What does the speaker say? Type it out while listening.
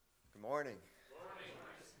Morning.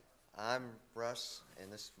 I'm Russ,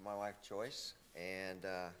 and this is my wife Joyce. And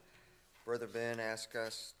Brother Ben asked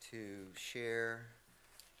us to share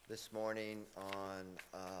this morning on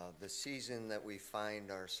the season that we find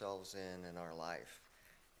ourselves in our life.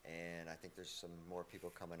 And I think there's some more people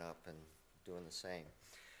coming up and doing the same.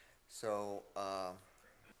 So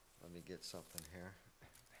let me get something here.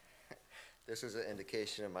 This is an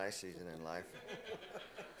indication of my season in life.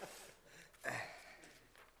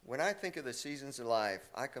 When I think of the seasons of life,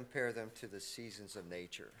 I compare them to the seasons of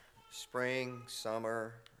nature: spring,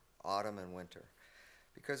 summer, autumn, and winter.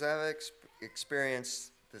 Because I've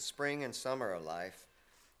experienced the spring and summer of life,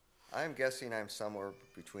 I'm guessing I'm somewhere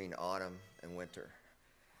between autumn and winter.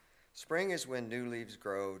 Spring is when new leaves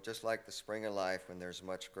grow, just like the spring of life when there's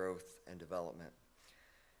much growth and development.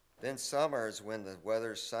 Then summer is when the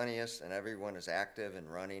weather's sunniest and everyone is active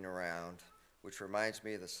and running around, which reminds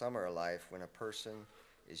me of the summer of life when a person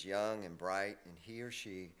is young and bright, and he or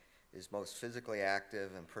she is most physically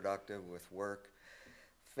active and productive with work,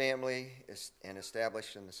 family, and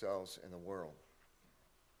establishing themselves in the world.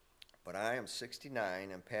 But I am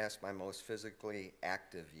 69 and past my most physically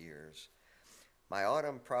active years. My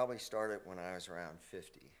autumn probably started when I was around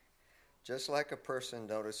 50. Just like a person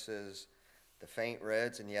notices the faint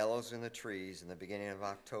reds and yellows in the trees in the beginning of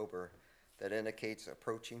October that indicates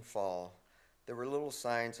approaching fall, there were little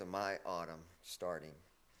signs of my autumn starting.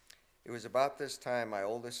 It was about this time my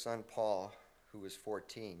oldest son, Paul, who was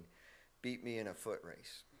 14, beat me in a foot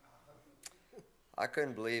race. I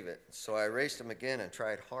couldn't believe it, so I raced him again and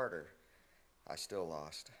tried harder. I still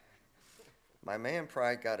lost. My man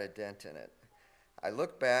pride got a dent in it. I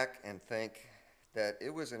look back and think that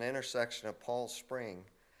it was an intersection of Paul's spring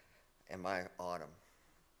and my autumn.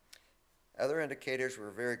 Other indicators were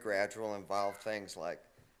very gradual and involved things like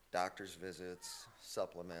doctor's visits,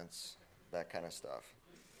 supplements, that kind of stuff.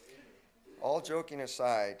 All joking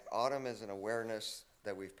aside, autumn is an awareness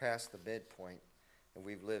that we've passed the midpoint and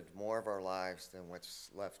we've lived more of our lives than what's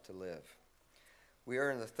left to live. We are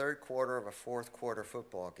in the third quarter of a fourth quarter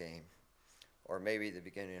football game, or maybe the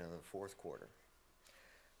beginning of the fourth quarter.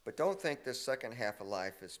 But don't think this second half of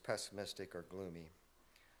life is pessimistic or gloomy.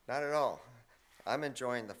 Not at all. I'm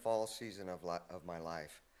enjoying the fall season of my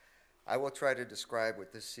life. I will try to describe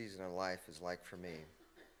what this season of life is like for me.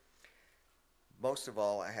 Most of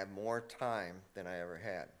all, I have more time than I ever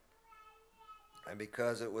had. And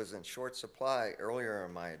because it was in short supply earlier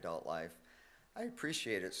in my adult life, I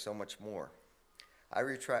appreciate it so much more. I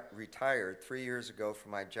retired 3 years ago from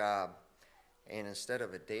my job, and instead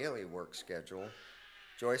of a daily work schedule,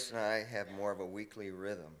 Joyce and I have more of a weekly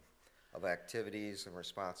rhythm of activities and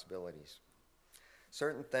responsibilities.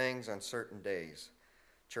 Certain things on certain days.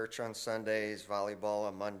 Church on Sundays, volleyball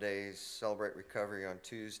on Mondays, Celebrate Recovery on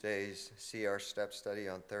Tuesdays, CR Step Study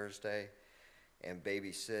on Thursday, and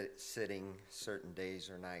babysitting certain days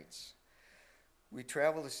or nights. We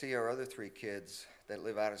travel to see our other 3 kids that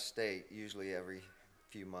live out of state, usually every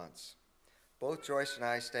few months. Both Joyce and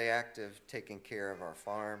I stay active, taking care of our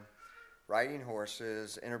farm, riding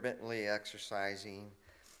horses, intermittently exercising,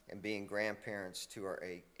 and being grandparents to our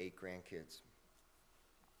eight grandkids.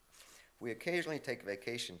 We occasionally take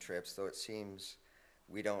vacation trips, though it seems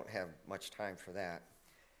we don't have much time for that.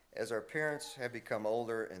 As our parents have become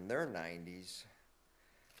older in their 90s,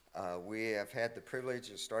 we have had the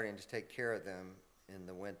privilege of starting to take care of them in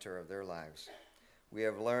the winter of their lives. We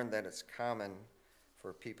have learned that it's common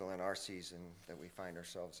for people in our season that we find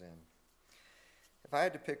ourselves in. If I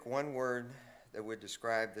had to pick one word that would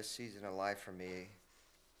describe this season of life for me,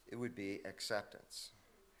 it would be acceptance.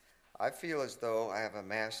 I feel as though I have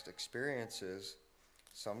amassed experiences,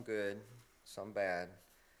 some good, some bad,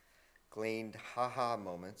 gleaned ha-ha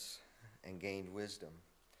moments, and gained wisdom.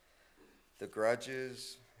 The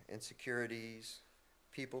grudges, insecurities,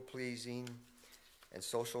 people-pleasing, and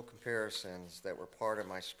social comparisons that were part of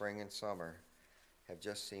my spring and summer have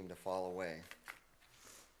just seemed to fall away.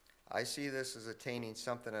 I see this as attaining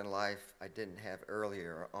something in life I didn't have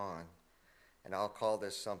earlier on, and I'll call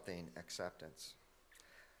this something acceptance.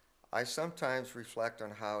 I sometimes reflect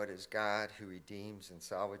on how it is God who redeems and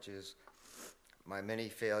salvages my many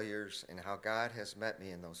failures and how God has met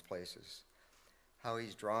me in those places, how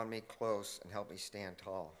he's drawn me close and helped me stand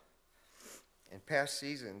tall. In past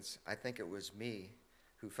seasons, I think it was me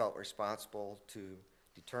who felt responsible to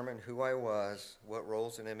determine who I was, what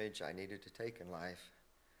roles and image I needed to take in life,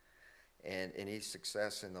 and any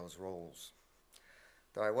success in those roles.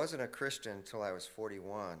 Though I wasn't a Christian until I was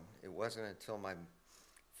 41, it wasn't until my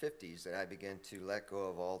 50s that I began to let go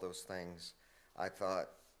of all those things I thought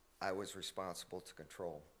I was responsible to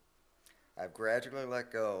control. I've gradually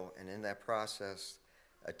let go, and in that process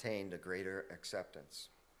attained a greater acceptance.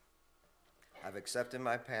 I've accepted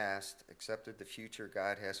my past, accepted the future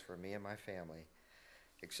God has for me and my family,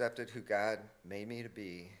 accepted who God made me to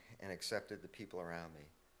be, and accepted the people around me.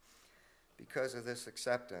 Because of this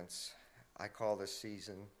acceptance, I call this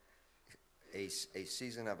season a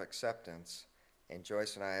season of acceptance, and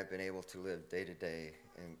Joyce and I have been able to live day to day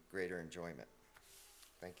in greater enjoyment.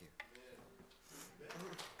 Thank you.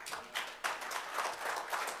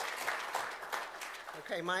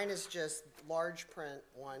 Okay, mine is just large print,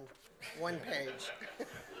 one page.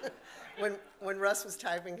 When Russ was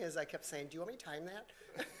typing his, I kept saying, "Do you want me to time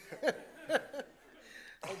that?"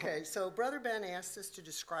 Okay, so Brother Ben asked us to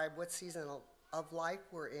describe what season of life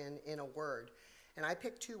we're in a word. And I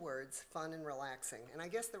picked two words, fun and relaxing. And I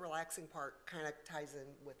guess the relaxing part kind of ties in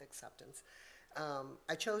with acceptance.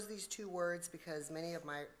 I chose these two words because many of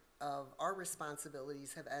our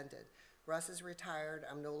responsibilities have ended. Russ is retired.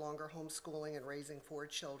 I'm no longer homeschooling and raising 4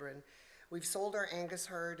 children. We've sold our Angus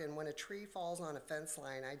herd, and when a tree falls on a fence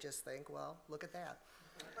line, I just think, well, look at that.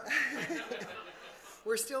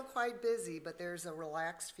 We're still quite busy, but there's a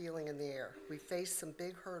relaxed feeling in the air. We faced some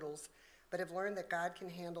big hurdles, but have learned that God can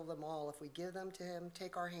handle them all if we give them to him,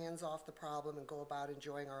 take our hands off the problem, and go about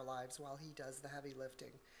enjoying our lives while he does the heavy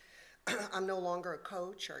lifting. I'm no longer a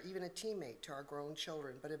coach or even a teammate to our grown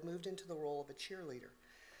children, but have moved into the role of a cheerleader,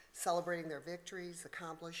 celebrating their victories,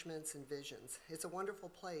 accomplishments, and visions. It's a wonderful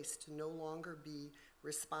place to no longer be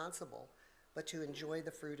responsible, but to enjoy the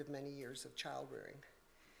fruit of many years of child rearing.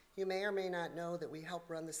 You may or may not know that we help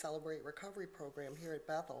run the Celebrate Recovery program here at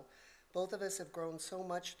Bethel. Both of us have grown so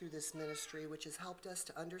much through this ministry, which has helped us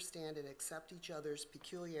to understand and accept each other's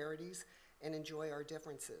peculiarities and enjoy our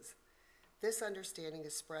differences. This understanding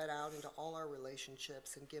is spread out into all our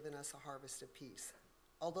relationships and given us a harvest of peace.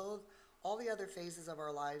 Although all the other phases of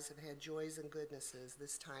our lives have had joys and goodnesses,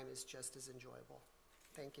 this time is just as enjoyable.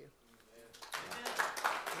 Thank you.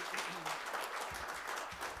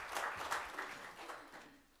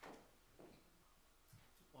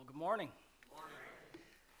 Well, good morning.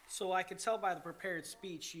 So I could tell by the prepared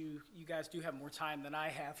speech, you guys do have more time than I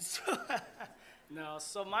have.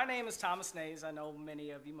 So my name is Thomas Nays. I know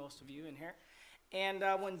many of you, most of you in here. And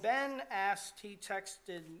when Ben asked, he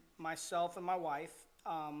texted myself and my wife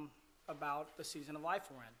about the season of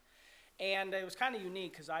life we're in. And it was kind of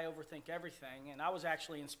unique because I overthink everything. And I was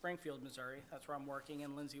actually in Springfield, Missouri. That's where I'm working,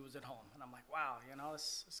 and Lindsay was at home. And I'm like, wow,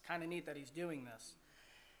 it's kind of neat that he's doing this.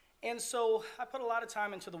 And so I put a lot of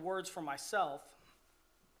time into the words for myself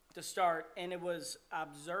to start, and it was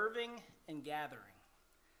observing and gathering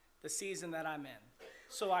the season that I'm in.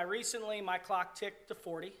 So my clock ticked to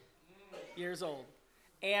 40 years old.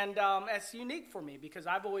 And it's unique for me because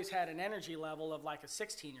I've always had an energy level of like a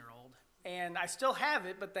 16-year-old. And I still have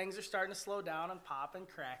it, but things are starting to slow down and pop and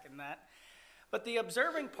crack and that. But the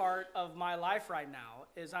observing part of my life right now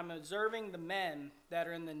is I'm observing the men that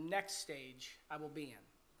are in the next stage I will be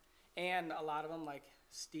in. And a lot of them, like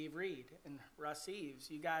Steve Reed and Russ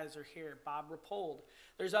Eves, you guys are here, Bob Rapold.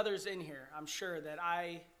 There's others in here, I'm sure, that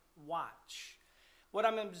I watch. What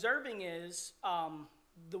I'm observing is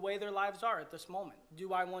the way their lives are at this moment.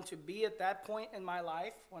 Do I want to be at that point in my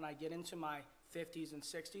life when I get into my 50s and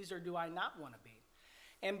 60s, or do I not want to be?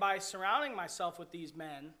 And by surrounding myself with these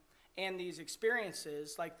men and these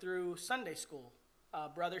experiences, like through Sunday school,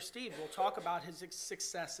 Brother Steve will talk about his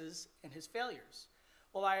successes and his failures.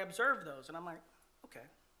 Well, I observe those, and I'm like, okay,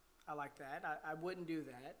 I like that. I wouldn't do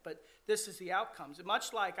that, but this is the outcomes.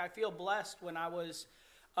 Much like I feel blessed when I was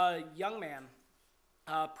a young man,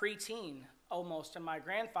 preteen almost, and my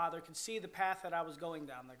grandfather could see the path that I was going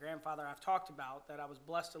down. The grandfather I've talked about, that I was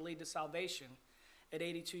blessed to lead to salvation at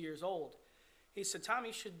 82 years old. He said, Tom,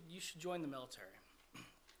 you should join the military.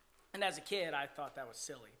 And as a kid, I thought that was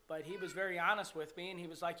silly. But he was very honest with me, and he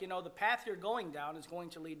was like, the path you're going down is going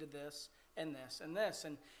to lead to this and this and this.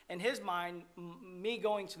 And in his mind, me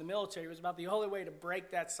going to the military was about the only way to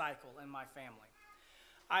break that cycle in my family.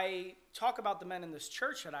 I talk about the men in this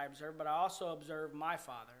church that I observed, but I also observed my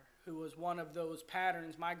father, who was one of those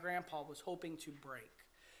patterns my grandpa was hoping to break.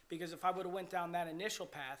 Because if I would have went down that initial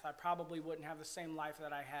path, I probably wouldn't have the same life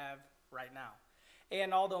that I have right now.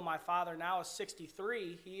 And although my father now is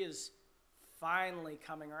 63, he is finally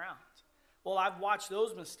coming around. Well, I've watched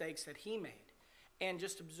those mistakes that he made, and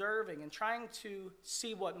just observing and trying to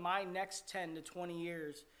see what my next 10 to 20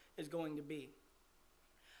 years is going to be.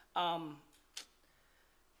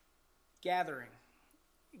 Gathering.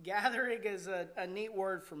 Gathering is a neat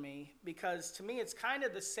word for me, because to me it's kind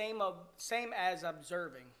of the same as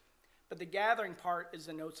observing, but the gathering part is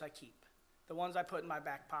the notes I keep, the ones I put in my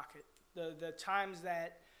back pocket, the times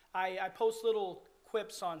that I post little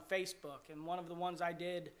quips on Facebook, and one of the ones I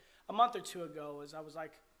did a month or two ago is I was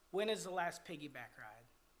like, when is the last piggyback ride?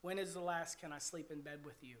 When is the last can I sleep in bed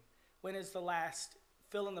with you? When is the last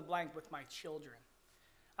fill in the blank with my children?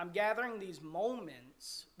 I'm gathering these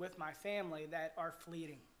moments with my family that are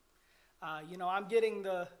fleeting. I'm getting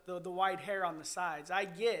the white hair on the sides.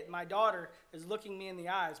 My daughter is looking me in the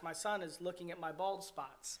eyes. My son is looking at my bald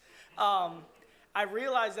spots. I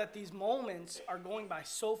realize that these moments are going by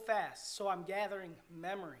so fast, so I'm gathering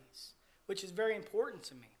memories, which is very important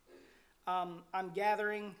to me. I'm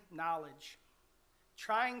gathering knowledge,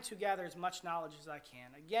 trying to gather as much knowledge as I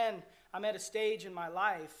can. Again, I'm at a stage in my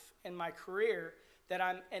life, in my career, that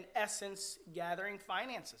I'm, in essence, gathering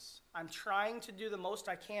finances. I'm trying to do the most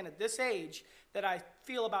I can at this age that I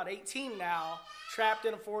feel about 18 now, trapped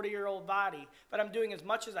in a 40-year-old body. But I'm doing as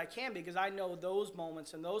much as I can because I know those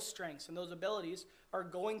moments and those strengths and those abilities are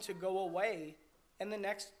going to go away in the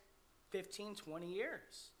next 15, 20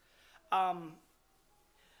 years.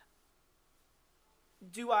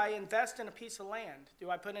 Do I invest in a piece of land? Do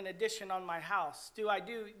I put an addition on my house? Do I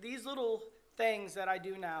do these little things that I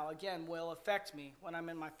do now, again, will affect me when I'm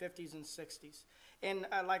in my 50s and 60s. And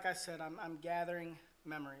like I said, I'm gathering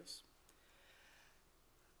memories.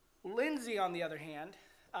 Lindsay, on the other hand,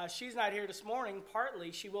 she's not here this morning.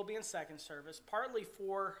 Partly, she will be in second service, partly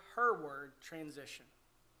for her word, transition.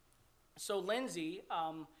 So Lindsay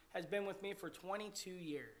has been with me for 22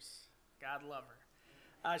 years. God love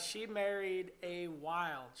her. She married a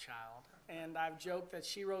wild child, and I've joked that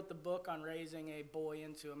she wrote the book on raising a boy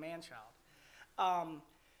into a man-child.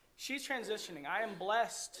 She's transitioning. I am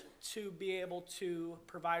blessed to be able to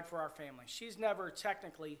provide for our family. She's never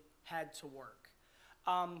technically had to work.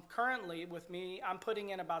 Currently, with me, I'm putting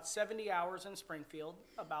in about 70 hours in Springfield,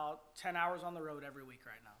 about 10 hours on the road every week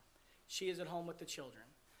right now. She is at home with the children.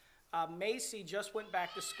 Macy just went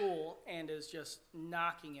back to school and is just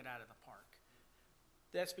knocking it out of the park.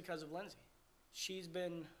 That's because of Lindsay. She's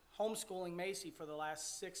been homeschooling Macy for the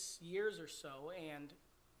last 6 years or so, and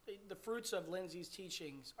the fruits of Lindsay's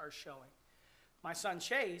teachings are showing. My son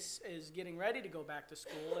Chase is getting ready to go back to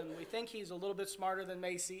school, and we think he's a little bit smarter than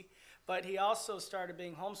Macy, but he also started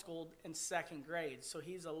being homeschooled in second grade, so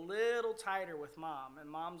he's a little tighter with mom, and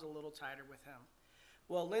mom's a little tighter with him.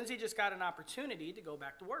 Well, Lindsay just got an opportunity to go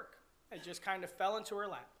back to work. It just kind of fell into her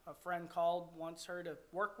lap. A friend called, wants her to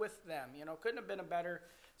work with them. Couldn't have been a better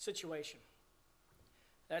situation.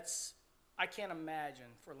 I can't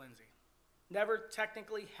imagine for Lindsay. Never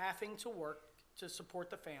technically having to work to support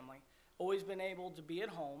the family. Always been able to be at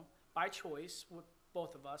home by choice with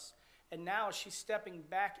both of us. And now she's stepping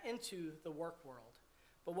back into the work world.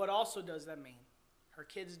 But what also does that mean? Her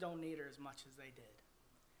kids don't need her as much as they did.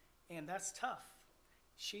 And that's tough.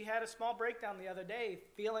 She had a small breakdown the other day,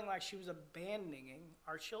 feeling like she was abandoning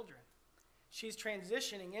our children. She's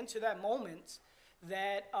transitioning into that moment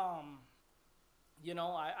that,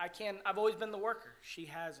 I've always been the worker. She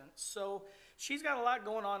hasn't. So she's got a lot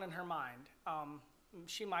going on in her mind.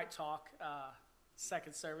 She might talk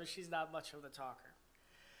second service. She's not much of a talker.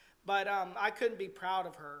 But I couldn't be proud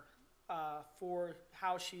of her for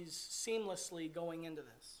how she's seamlessly going into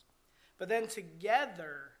this. But then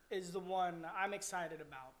together is the one I'm excited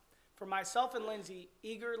about. For myself and Lindsay,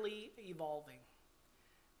 eagerly evolving.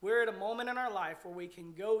 We're at a moment in our life where we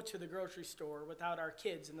can go to the grocery store without our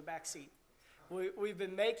kids in the back seat. We've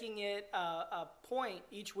been making it a point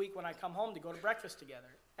each week when I come home to go to breakfast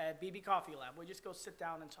together at BB Coffee Lab. We just go sit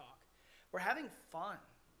down and talk. We're having fun.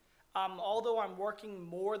 Although I'm working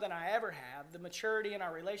more than I ever have, the maturity in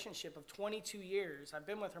our relationship of 22 years, I've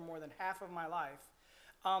been with her more than half of my life,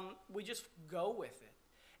 we just go with it.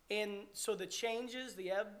 And so the changes,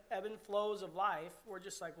 the ebb and flows of life, we're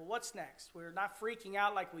just like, well, what's next? We're not freaking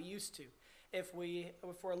out like we used to. If we're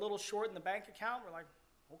a little short in the bank account, we're like,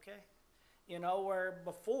 okay. Where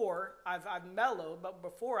before I've mellowed, but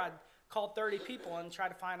before I'd call 30 people and try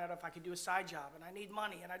to find out if I could do a side job, and I need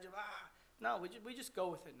money, and no, we just go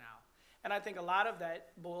with it now. And I think a lot of that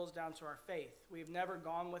boils down to our faith. We've never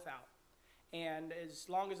gone without. And as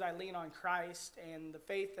long as I lean on Christ and the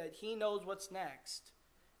faith that He knows what's next,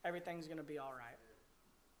 everything's going to be all right.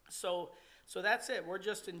 So that's it. We're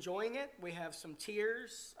just enjoying it. We have some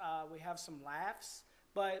tears. We have some laughs.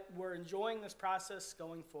 But we're enjoying this process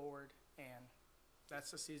going forward. And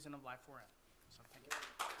that's the season of life we're in. So thank you.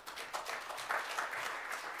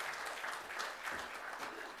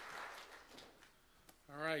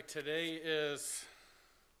 All right, today is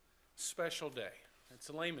a special day. It's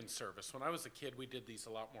a layman's service. When I was a kid, we did these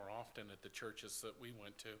a lot more often at the churches that we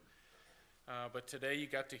went to. But today you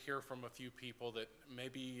got to hear from a few people that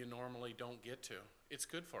maybe you normally don't get to. It's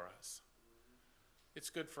good for us.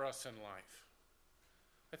 It's good for us in life.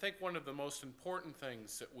 I think one of the most important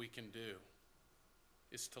things that we can do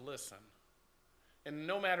is to listen. And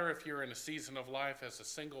no matter if you're in a season of life as a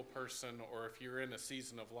single person or if you're in a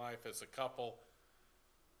season of life as a couple,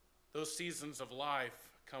 those seasons of life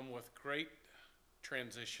come with great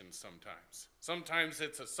transitions sometimes. Sometimes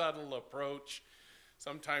it's a subtle approach.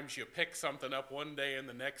 Sometimes you pick something up one day and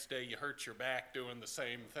the next day you hurt your back doing the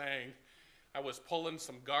same thing. I was pulling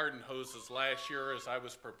some garden hoses last year as I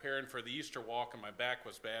was preparing for the Easter walk, and my back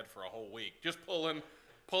was bad for a whole week, just pulling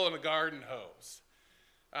a garden hose.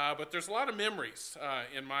 But there's a lot of memories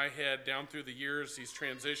in my head down through the years, these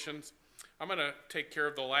transitions. I'm going to take care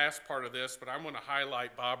of the last part of this, but I'm going to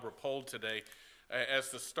highlight Bob Rappold today as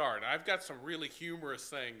the start. I've got some really humorous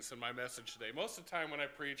things in my message today. Most of the time when I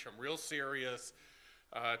preach, I'm real serious.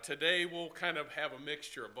 Today we'll kind of have a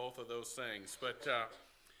mixture of both of those things. But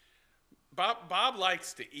Bob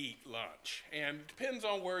likes to eat lunch, and it depends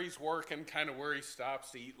on where he's working, kind of where he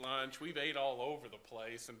stops to eat lunch. We've ate all over the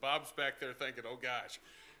place, and Bob's back there thinking, oh gosh,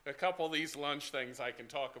 a couple of these lunch things I can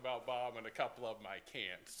talk about, Bob, and a couple of them I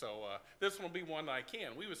can't. So this one will be one I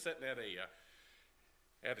can. We were sitting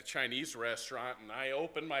at a Chinese restaurant, and I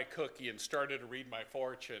opened my cookie and started to read my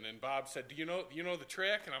fortune, and Bob said, do you know the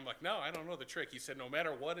trick? And I'm like, no, I don't know the trick. He said, no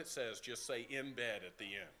matter what it says, just say in bed at the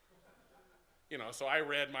end. So I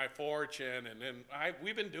read my fortune, and then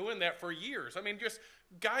we've been doing that for years. I mean, just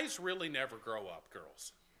guys really never grow up,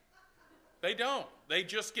 girls. They don't. They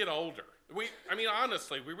just get older.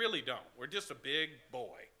 Honestly, we really don't. We're just a big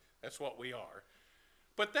boy. That's what we are.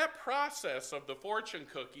 But that process of the fortune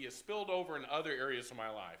cookie is spilled over in other areas of my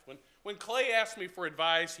life. When Clay asked me for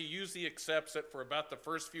advice, he usually accepts it for about the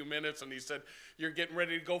first few minutes, and he said, you're getting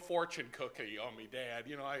ready to go fortune cookie on me, Dad.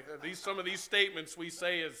 Some of these statements we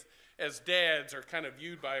say as dads are kind of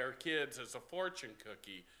viewed by our kids as a fortune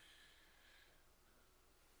cookie.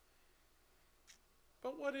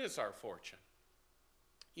 But what is our fortune?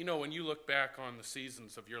 When you look back on the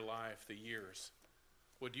seasons of your life, the years,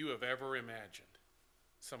 would you have ever imagined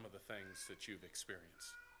some of the things that you've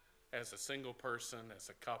experienced? As a single person, as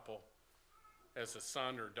a couple, as a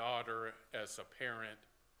son or daughter, as a parent.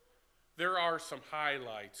 There are some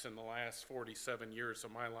highlights in the last 47 years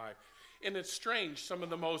of my life. And it's strange, some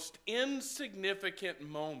of the most insignificant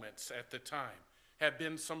moments at the time have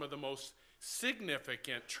been some of the most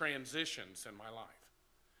significant transitions in my life.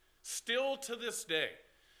 Still to this day,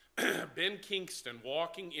 Ben Kingston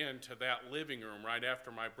walking into that living room right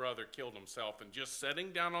after my brother killed himself and just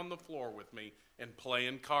sitting down on the floor with me and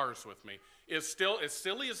playing cars with me is still, as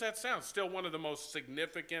silly as that sounds, still one of the most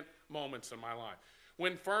significant moments in my life.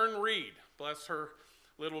 When Fern Reed, bless her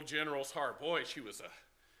little general's heart, boy, she was a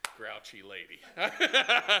grouchy lady.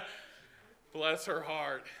 Bless her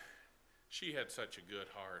heart. She had such a good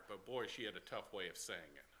heart, but boy, she had a tough way of saying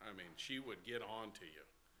it. She would get on to you.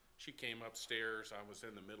 She came upstairs. I was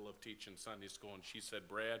in the middle of teaching Sunday school, and she said,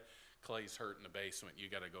 Brad, Clay's hurt in the basement. You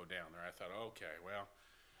got to go down there. I thought, okay, well,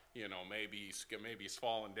 maybe he's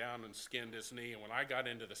fallen down and skinned his knee. And when I got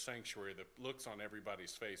into the sanctuary, the looks on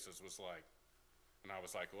everybody's faces was like, and I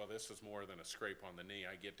was like, well, this is more than a scrape on the knee.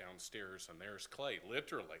 I get downstairs, and there's Clay,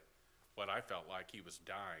 literally what I felt like he was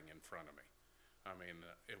dying in front of me.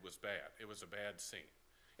 It was bad. It was a bad scene.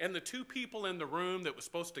 And the two people in the room that was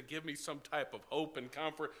supposed to give me some type of hope and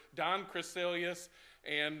comfort, Don Crecilius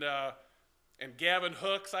and Gavin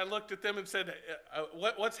Hooks, I looked at them and said,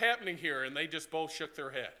 what's happening here? And they just both shook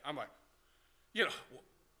their head. I'm like,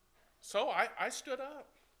 so I stood up.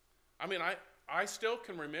 I still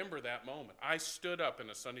can remember that moment. I stood up in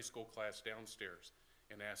a Sunday school class downstairs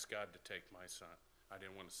and asked God to take my son. I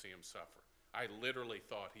didn't want to see him suffer. I literally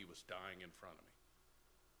thought he was dying in front of me.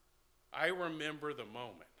 I remember the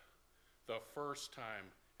moment, the first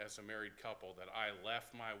time as a married couple that I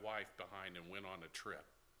left my wife behind and went on a trip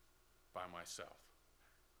by myself.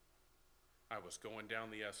 I was going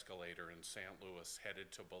down the escalator in St. Louis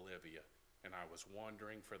headed to Bolivia, and I was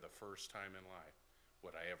wondering for the first time in life,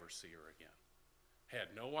 would I ever see her again?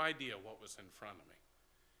 Had no idea what was in front of me.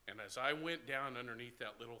 And as I went down underneath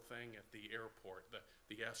that little thing at the airport,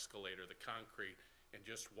 the escalator, the concrete, and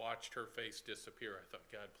just watched her face disappear, I thought,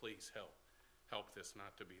 God, please help. Help this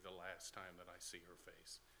not to be the last time that I see her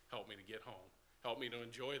face. Help me to get home. Help me to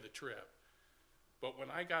enjoy the trip. But when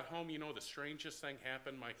I got home, the strangest thing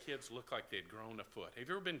happened. My kids looked like they'd grown a foot. Have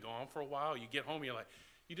you ever been gone for a while? You get home,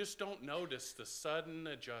 you just don't notice the sudden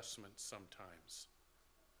adjustments sometimes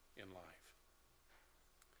in life.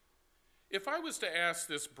 If I was to ask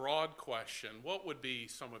this broad question, what would be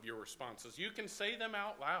some of your responses? You can say them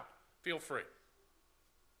out loud. Feel free.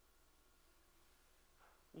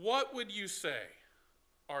 What would you say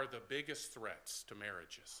are the biggest threats to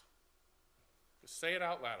marriages? Just say it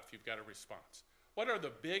out loud if you've got a response. What are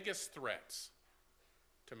the biggest threats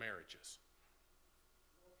to marriages?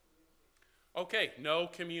 Okay, no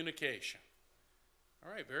communication.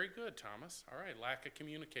 All right, very good, Thomas. All right, lack of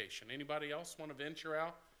communication. Anybody else want to venture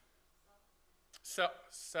out?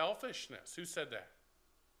 Selfishness. Who said that?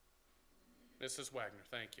 Mrs. Wagner,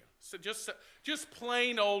 thank you. So just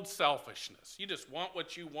plain old selfishness. You just want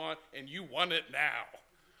what you want, and you want it now.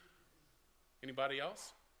 Anybody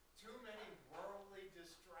else? Too many worldly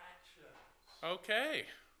distractions. Okay.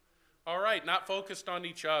 All right, not focused on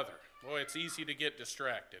each other. Boy, it's easy to get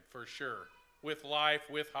distracted, for sure. With life,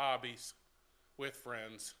 with hobbies, with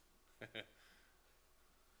friends.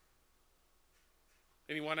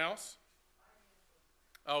 Anyone else?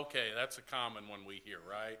 Okay, that's a common one we hear,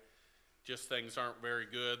 right? Just things aren't very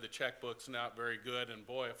good, the checkbook's not very good, and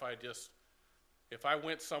boy, if I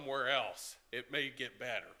went somewhere else, it may get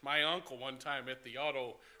better. My uncle one time at the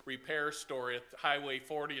auto repair store at Highway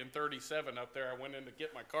 40 and 37 up there, I went in to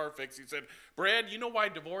get my car fixed. He said, "Brad, you know why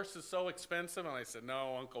divorce is so expensive?" And I said,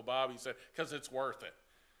 "No, Uncle Bob." He said, "Because it's worth it."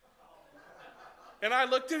 And I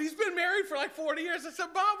looked at him, he's been married for like 40 years. I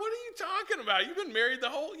said, "Bob, what are you talking about? You've been married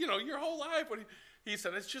your whole life." He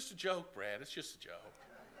said, "It's just a joke, Brad. It's just a joke."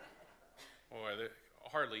 Boy,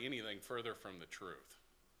 hardly anything further from the truth.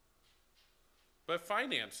 But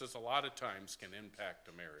finances a lot of times can impact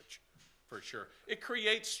a marriage, for sure. It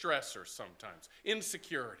creates stressors sometimes,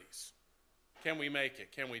 insecurities. Can we make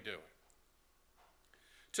it? Can we do it?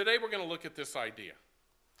 Today we're going to look at this idea.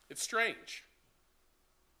 It's strange.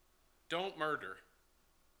 Don't murder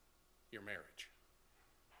your marriage.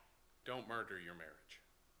 Don't murder your marriage.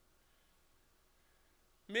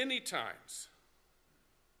 Many times,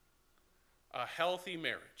 a healthy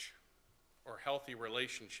marriage or healthy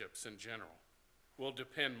relationships in general will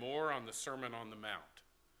depend more on the Sermon on the Mount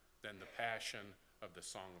than the passion of the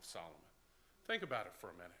Song of Solomon. Think about it for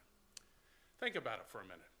a minute. Think about it for a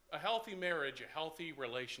minute. A healthy marriage, a healthy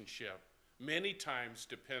relationship, many times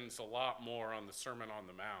depends a lot more on the Sermon on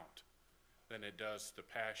the Mount than it does the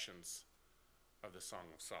passions of the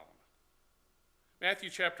Song of Solomon. Matthew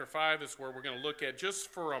chapter 5 is where we're going to look at just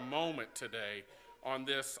for a moment today on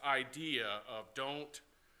this idea of don't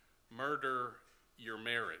murder your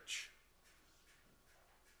marriage.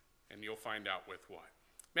 And you'll find out with what.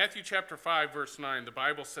 Matthew chapter 5, verse 9, the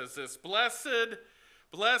Bible says this, Blessed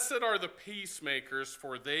are the peacemakers,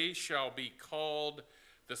 for they shall be called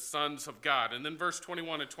the sons of God. And then verse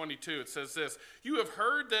 21 and 22, it says this, You have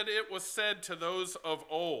heard that it was said to those of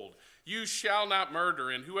old, You shall not murder,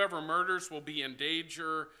 and whoever murders will be in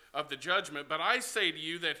danger of the judgment. But I say to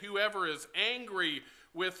you that whoever is angry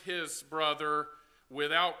with his brother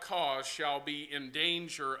without cause shall be in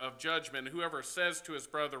danger of judgment. Whoever says to his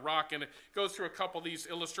brother, Rock, and it goes through a couple of these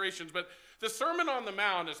illustrations. But the Sermon on the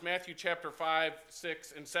Mount is Matthew chapter 5,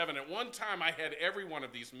 6, and 7. At one time, I had every one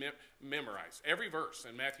of these memorized. Every verse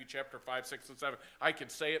in Matthew chapter 5, 6, and 7. I could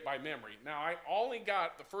say it by memory. Now, I only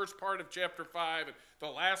got the first part of chapter 5, and the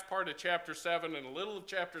last part of chapter 7, and a little of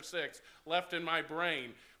chapter 6 left in my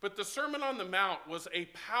brain. But the Sermon on the Mount was a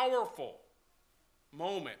powerful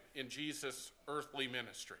moment in Jesus' earthly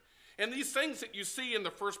ministry. And these things that you see in the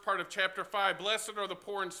first part of chapter 5, blessed are the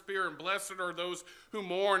poor in spirit, and blessed are those who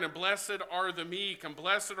mourn, and blessed are the meek, and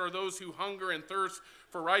blessed are those who hunger and thirst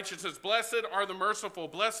for righteousness. Blessed are the merciful,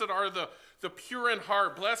 blessed are the pure in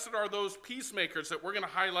heart, blessed are those peacemakers that we're going to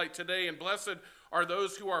highlight today, and blessed are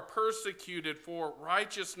those who are persecuted for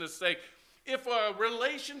righteousness' sake. If a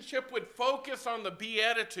relationship would focus on the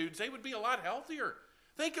Beatitudes, they would be a lot healthier.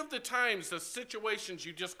 Think of the times, the situations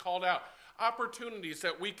you just called out, opportunities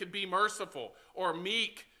that we could be merciful or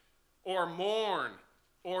meek or mourn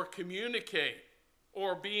or communicate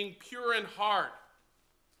or being pure in heart,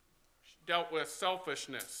 dealt with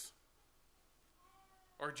selfishness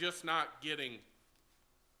or just not getting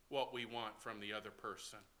what we want from the other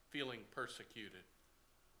person, feeling persecuted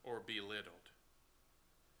or belittled.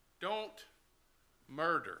 Don't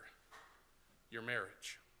murder your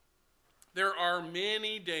marriage. There are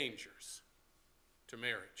many dangers to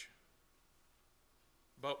marriage,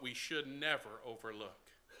 but we should never overlook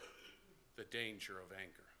the danger of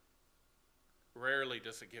anger. Rarely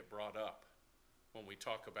does it get brought up when we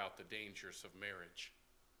talk about the dangers of marriage,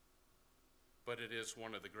 but it is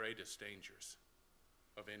one of the greatest dangers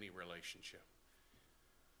of any relationship.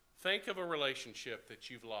 Think of a relationship that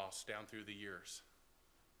you've lost down through the years,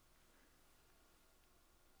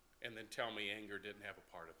 and then tell me anger didn't have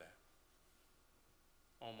a part of that.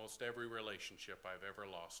 Almost every relationship I've ever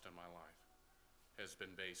lost in my life has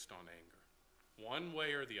been based on anger. One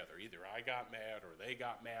way or the other. Either I got mad or they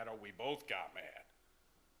got mad or we both got mad.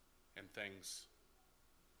 And things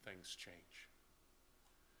change.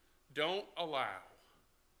 Don't allow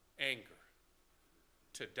anger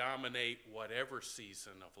to dominate whatever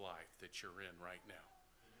season of life that you're in right now.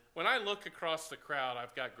 When I look across the crowd,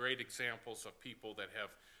 I've got great examples of people that have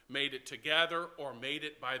made it together or made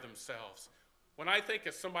it by themselves. When I think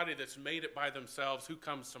of somebody that's made it by themselves, who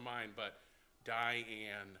comes to mind but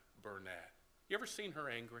Diane Burnett? You ever seen her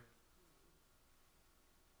angry?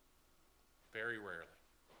 Very rarely.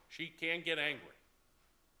 She can get angry.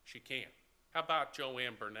 She can. How about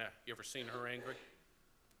Joanne Burnett? You ever seen her angry?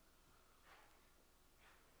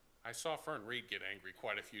 I saw Fern Reed get angry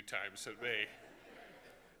quite a few times at me.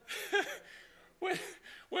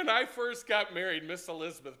 When I first got married, Miss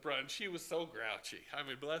Elizabeth Brunn, she was so grouchy. I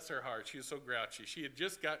mean, bless her heart, she was so grouchy. She had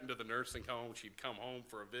just gotten to the nursing home. She'd come home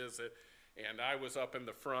for a visit, and I was up in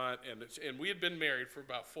the front, and we had been married for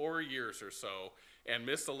about 4 years or so, and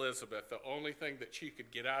Miss Elizabeth, the only thing that she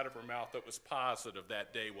could get out of her mouth that was positive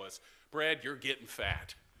that day was, "Brad, you're getting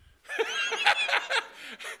fat."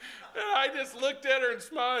 And I just looked at her and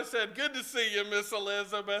smiled and said, "Good to see you, Miss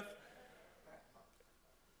Elizabeth."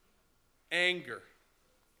 Anger,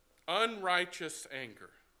 unrighteous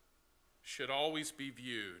anger, should always be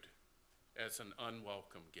viewed as an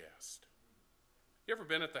unwelcome guest. You ever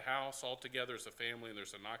been at the house all together as a family and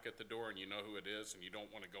there's a knock at the door and you know who it is and you don't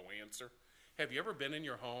want to go answer? Have you ever been in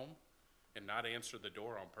your home and not answered the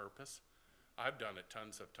door on purpose? I've done it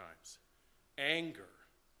tons of times. Anger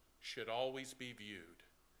should always be viewed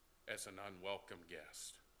as an unwelcome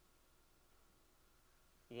guest.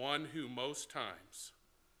 One who most times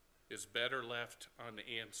is better left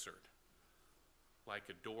unanswered, like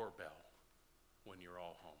a doorbell when you're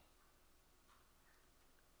all home.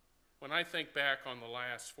 When I think back on the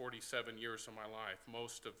last 47 years of my life,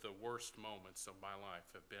 most of the worst moments of my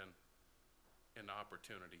life have been in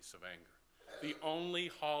opportunities of anger. The only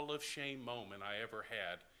Hall of Shame moment I ever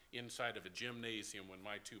had inside of a gymnasium when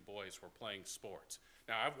my two boys were playing sports.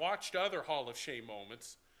 Now, I've watched other Hall of Shame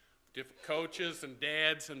moments, different coaches and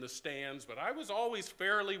dads in the stands, but I was always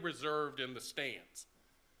fairly reserved in the stands.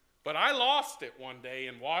 But I lost it one day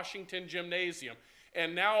in Washington Gymnasium,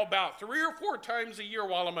 and now about 3 or 4 times a year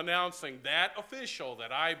while I'm announcing that official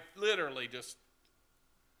that I literally just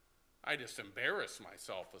embarrassed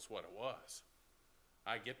myself is what it was.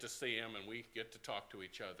 I get to see him and we get to talk to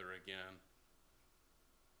each other again.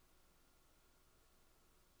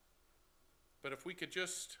 But if we could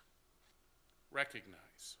just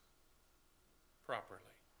recognize properly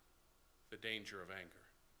the danger of anger,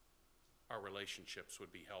 our relationships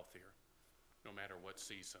would be healthier no matter what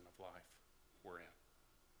season of life we're in.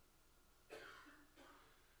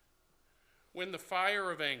 When the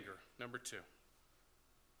fire of anger, number 2,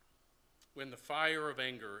 when the fire of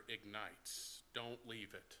anger ignites, don't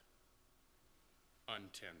leave it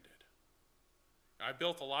untended. I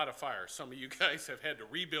built a lot of fires. Some of you guys have had to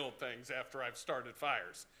rebuild things after I've started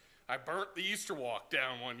fires. I burnt the Easter walk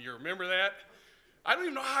down one year. Remember that? I don't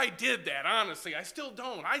even know how I did that, honestly. I still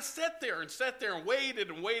don't. I sat there and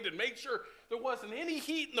waited, make sure there wasn't any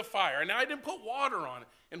heat in the fire. And I didn't put water on it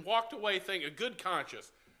and walked away thinking, a good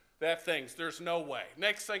conscience, there's no way.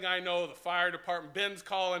 Next thing I know, the fire department, Ben's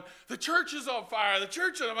calling, the church is on fire, the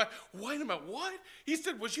church is on fire. Wait a minute, what? He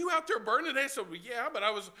said, was you out there burning? I said, well, yeah, but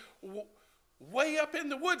I was way up in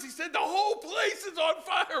the woods. He said, the whole place is on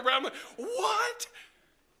fire. I'm like, what?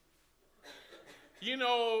 You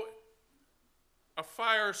know, a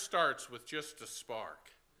fire starts with just a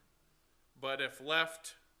spark, but if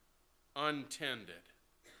left untended,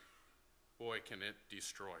 boy, can it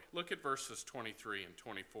destroy. Look at verses 23 and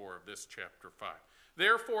 24 of this chapter 5.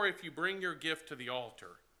 Therefore, if you bring your gift to the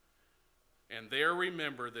altar, and there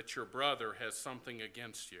remember that your brother has something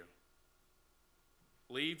against you,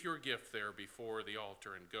 leave your gift there before the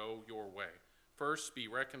altar and go your way. First be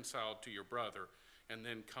reconciled to your brother, and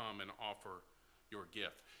then come and offer your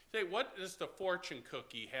gift. Say, what does the fortune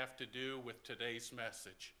cookie have to do with today's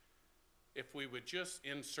message? If we would just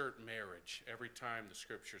insert marriage every time the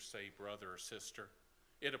scriptures say brother or sister,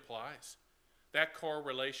 it applies. That core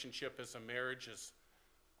relationship as a marriage is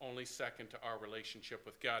only second to our relationship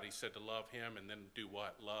with God. He said to love him and then do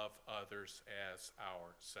what? Love others as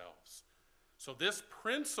ourselves. So this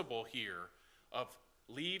principle here of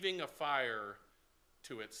leaving a fire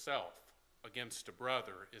to itself against a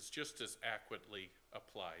brother is just as accurately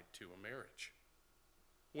applied to a marriage.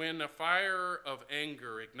 When a fire of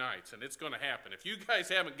anger ignites, and it's going to happen. If you guys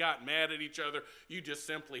haven't gotten mad at each other, you just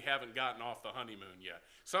simply haven't gotten off the honeymoon yet.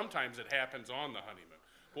 Sometimes it happens on the honeymoon.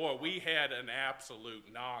 Boy, we had an absolute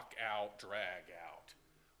knockout, drag out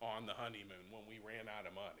on the honeymoon when we ran out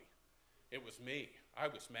of money. It was me. I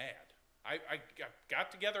was mad. I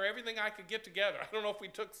got together everything I could get together. I don't know if we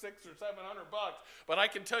took $600 or $700, but I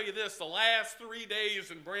can tell you this, the last 3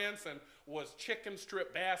 days in Branson was chicken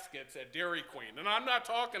strip baskets at Dairy Queen. And I'm not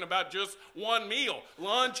talking about just one meal.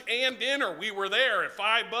 Lunch and dinner, we were there at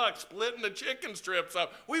 $5, splitting the chicken strips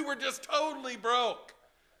up. We were just totally broke.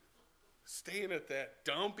 Staying at that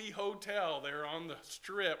dumpy hotel there on the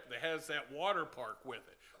strip that has that water park with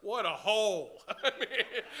it. What a hole. I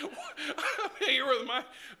mean, here with my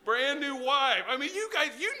brand new wife. I mean, you guys,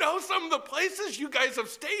 you know some of the places you guys have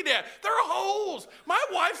stayed at. They're holes. My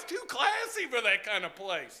wife's too classy for that kind of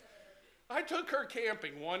place. I took her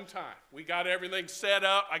camping one time. We got everything set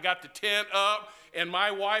up. I got the tent up, and my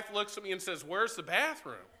wife looks at me and says, "Where's the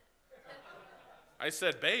bathroom?" I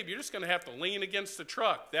said, "Babe, you're just going to have to lean against the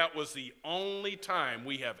truck." That was the only time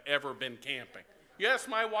we have ever been camping. You ask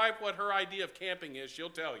my wife what her idea of camping is,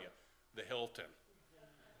 she'll tell you, the Hilton.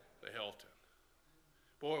 The Hilton.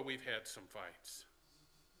 Boy, we've had some fights.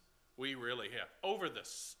 We really have. Over the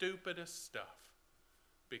stupidest stuff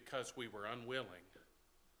because we were unwilling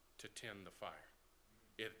to tend the fire.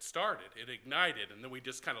 It started, it ignited, and then we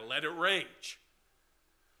just kind of let it rage.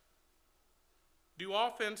 Do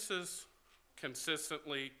offenses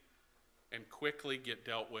consistently and quickly get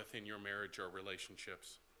dealt with in your marriage or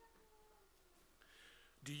relationships?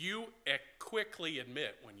 Do you quickly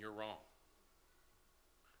admit when you're wrong?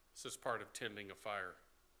 This is part of tending a fire.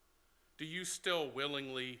 Do you still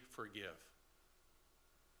willingly forgive?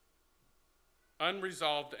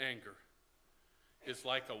 Unresolved anger is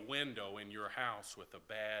like a window in your house with a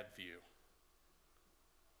bad view.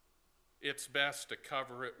 It's best to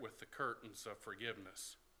cover it with the curtains of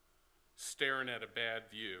forgiveness. Staring at a bad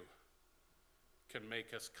view can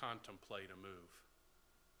make us contemplate a move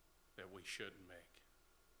that we shouldn't make.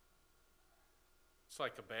 It's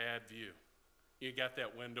like a bad view. You got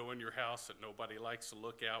that window in your house that nobody likes to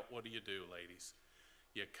look out. What do, ladies?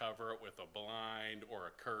 You cover it with a blind or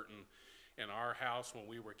a curtain. In our house when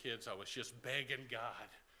we were kids, I was just begging God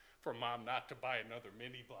for Mom not to buy another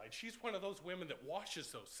mini blind. She's one of those women that washes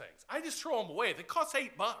those things. I just throw them away. They cost $8.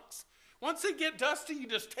 Once they get dusty, you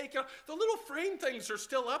just take it off. The little frame things are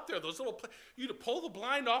still up there. Those little, you to pull the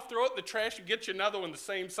blind off, throw it in the trash, you get you another one the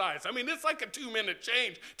same size. I mean, it's like a 2-minute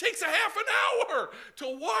change. It takes a half an hour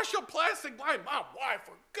to wash a plastic blind. My wife,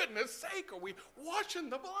 for goodness sake, are we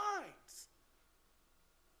washing the blinds?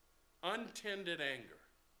 Untended anger.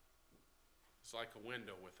 It's like a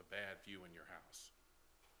window with a bad view in your house.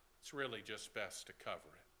 It's really just best to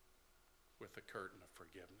cover it with a curtain of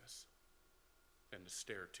forgiveness than to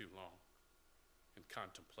stare too long and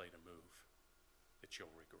contemplate a move that you'll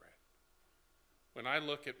regret. When I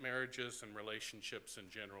look at marriages and relationships in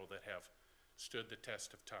general that have stood the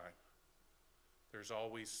test of time, there's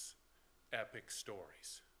always epic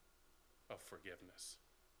stories of forgiveness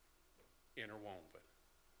interwoven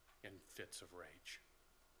in fits of rage.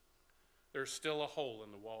 There's still a hole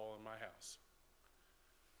in the wall in my house.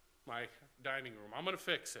 My dining room, I'm going to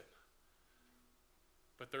fix it.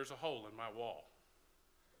 But there's a hole in my wall.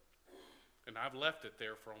 And I've left it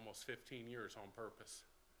there for almost 15 years on purpose.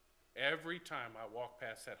 Every time I walk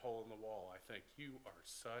past that hole in the wall, I think, you are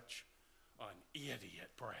such an idiot,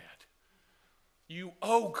 Brad. You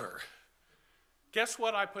ogre. Guess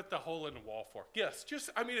what I put the hole in the wall for? Guess.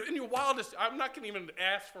 In your wildest, I'm not going to even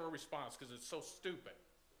ask for a response because it's so stupid.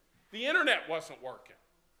 The internet wasn't working.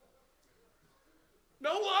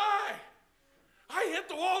 No lie. I hit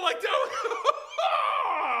the wall like that.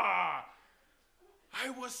 I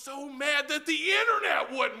was so mad that the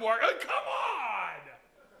internet wouldn't work. Come on.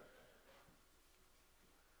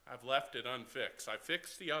 I've left it unfixed. I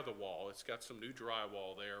fixed the other wall. It's got some new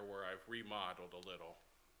drywall there where I've remodeled a little.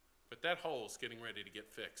 But that hole's getting ready to get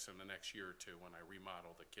fixed in the next year or two when I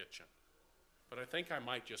remodel the kitchen. But I think I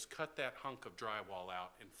might just cut that hunk of drywall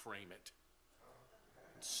out and frame it.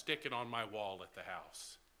 And stick it on my wall at the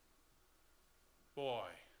house. Boy,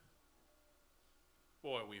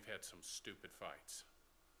 we've had some stupid fights.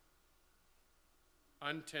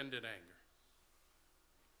 Untended anger.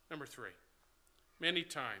 Number 3, many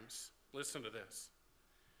times, listen to this,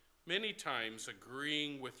 many times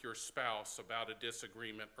agreeing with your spouse about a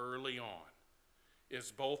disagreement early on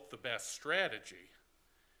is both the best strategy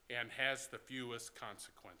and has the fewest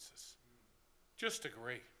consequences. Just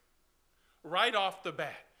agree. Right off the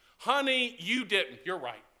bat. Honey, you didn't. You're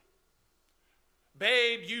right.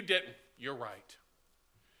 Babe, you didn't. You're right.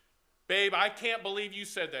 Babe, I can't believe you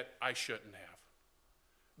said that. I shouldn't have.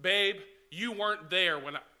 Babe, you weren't there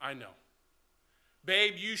when I know.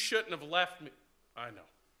 Babe, you shouldn't have left me. I know.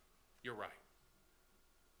 You're right.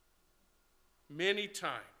 Many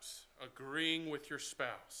times, agreeing with your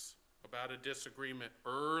spouse about a disagreement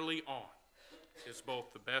early on is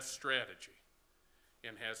both the best strategy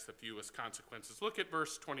and has the fewest consequences. Look at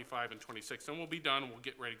verse 25 and 26, and we'll be done. We'll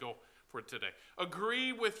get ready to go for today.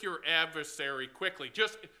 Agree with your adversary quickly.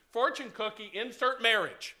 Just fortune cookie, insert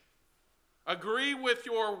marriage. Agree with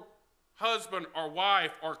your husband or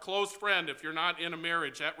wife or close friend if you're not in a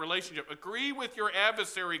marriage, that relationship. Agree with your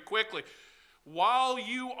adversary quickly while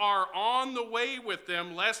you are on the way with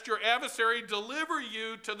them, lest your adversary deliver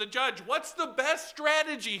you to the judge. What's the best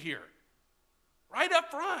strategy here? Right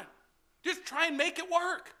up front. Just try and make it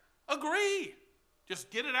work. Agree.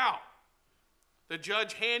 Just get it out. The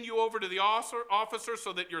judge hand you over to the officer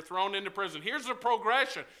so that you're thrown into prison. Here's the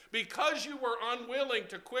progression. Because you were unwilling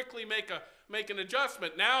to quickly make an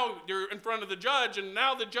adjustment, now you're in front of the judge, and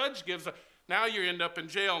now the judge now you end up in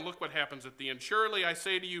jail, and look what happens at the end. Surely I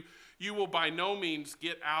say to you, you will by no means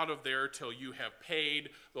get out of there till you have paid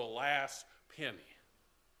the last penny.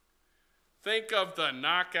 Think of the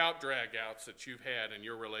knockout dragouts that you've had in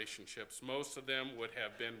your relationships. Most of them would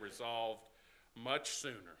have been resolved much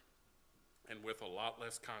sooner and with a lot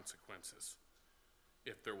less consequences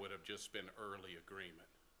if there would have just been early agreement.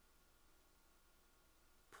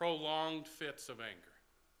 Prolonged fits of anger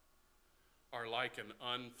are like an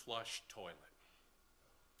unflushed toilet.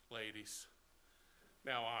 Ladies,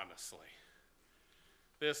 now honestly,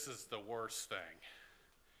 this is the worst thing.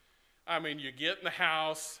 I mean, you get in the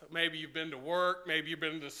house, maybe you've been to work, maybe you've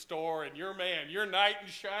been to the store, and your knight in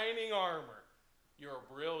shining armor, your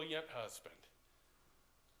brilliant husband,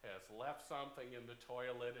 has left something in the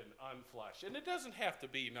toilet and unflushed. And it doesn't have to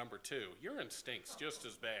be number two. Your instinct's just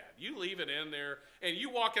as bad. You leave it in there, and you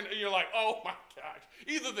walk in, and you're like, oh my gosh,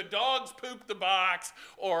 either the dog's pooped the box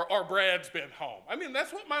or Brad's been home. I mean,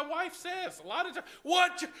 that's what my wife says a lot of times.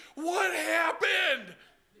 What happened?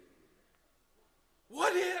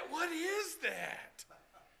 What is that?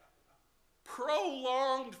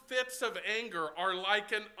 Prolonged fits of anger are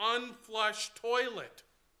like an unflushed toilet.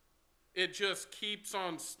 It just keeps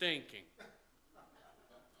on stinking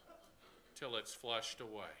till it's flushed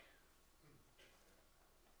away.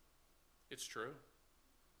 It's true.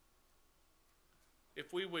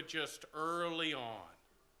 If we would just early on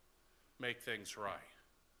make things right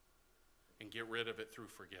and get rid of it through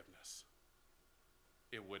forgiveness,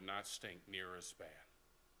 it would not stink near as bad.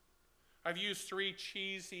 I've used 3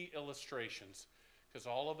 cheesy illustrations because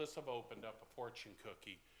all of us have opened up a fortune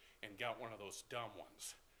cookie and got one of those dumb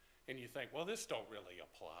ones. And you think, well, this don't really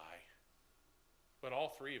apply. But all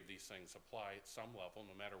 3 of these things apply at some level,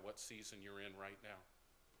 no matter what season you're in right now.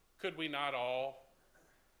 Could we not all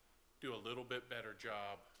do a little bit better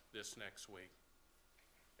job this next week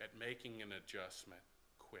at making an adjustment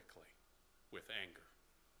quickly with anger?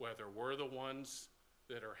 Whether we're the ones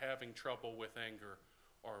that are having trouble with anger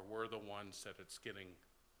or we're the ones that it's getting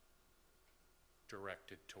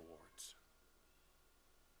directed towards.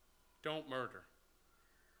 Don't murder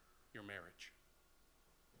your marriage.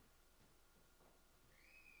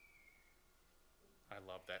 I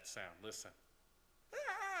love that sound. Listen.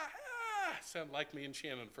 Sound like me and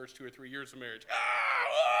Shannon the first 2 or 3 years of marriage.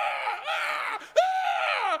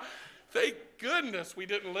 Thank goodness we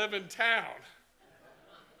didn't live in town.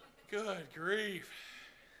 Good grief.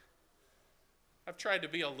 I've tried to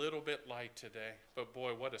be a little bit light today, but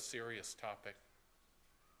boy, what a serious topic.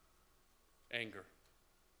 Anger.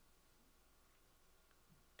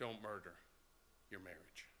 Don't murder your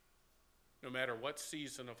marriage. No matter what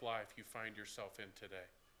season of life you find yourself in today,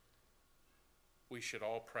 we should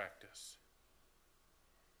all practice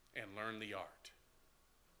and learn the art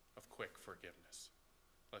of quick forgiveness.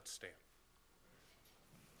 Let's stand.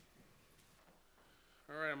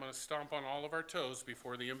 All right, I'm going to stomp on all of our toes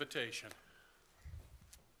before the invitation.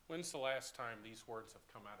 When's the last time these words have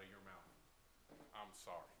come out of your mouth? I'm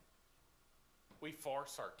sorry. We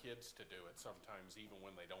force our kids to do it sometimes, even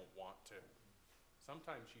when they don't want to.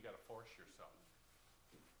 Sometimes you got to force yourself,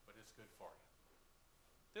 but it's good for you.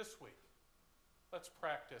 This week, let's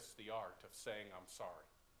practice the art of saying I'm sorry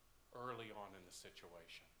early on in the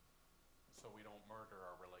situation so we don't murder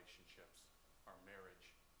our relationships, our marriage.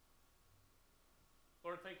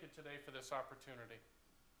 Lord, thank you today for this opportunity.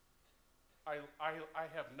 I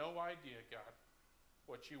have no idea, God,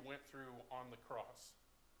 what you went through on the cross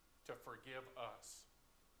to forgive us.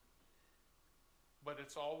 But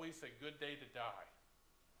it's always a good day to die,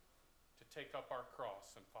 to take up our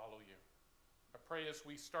cross and follow you. I pray as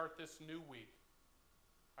we start this new week,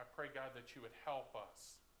 I pray, God, that you would help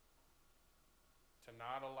us to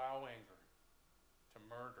not allow anger to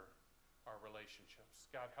murder our relationships.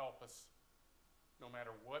 God, help us, no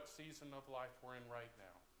matter what season of life we're in right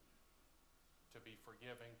now, to be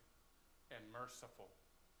forgiving and merciful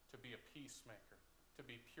to be a peacemaker, to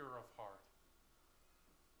be pure of heart.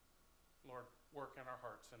 Lord, work in our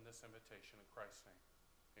hearts in this invitation in Christ's name.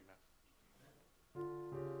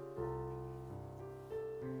 Amen.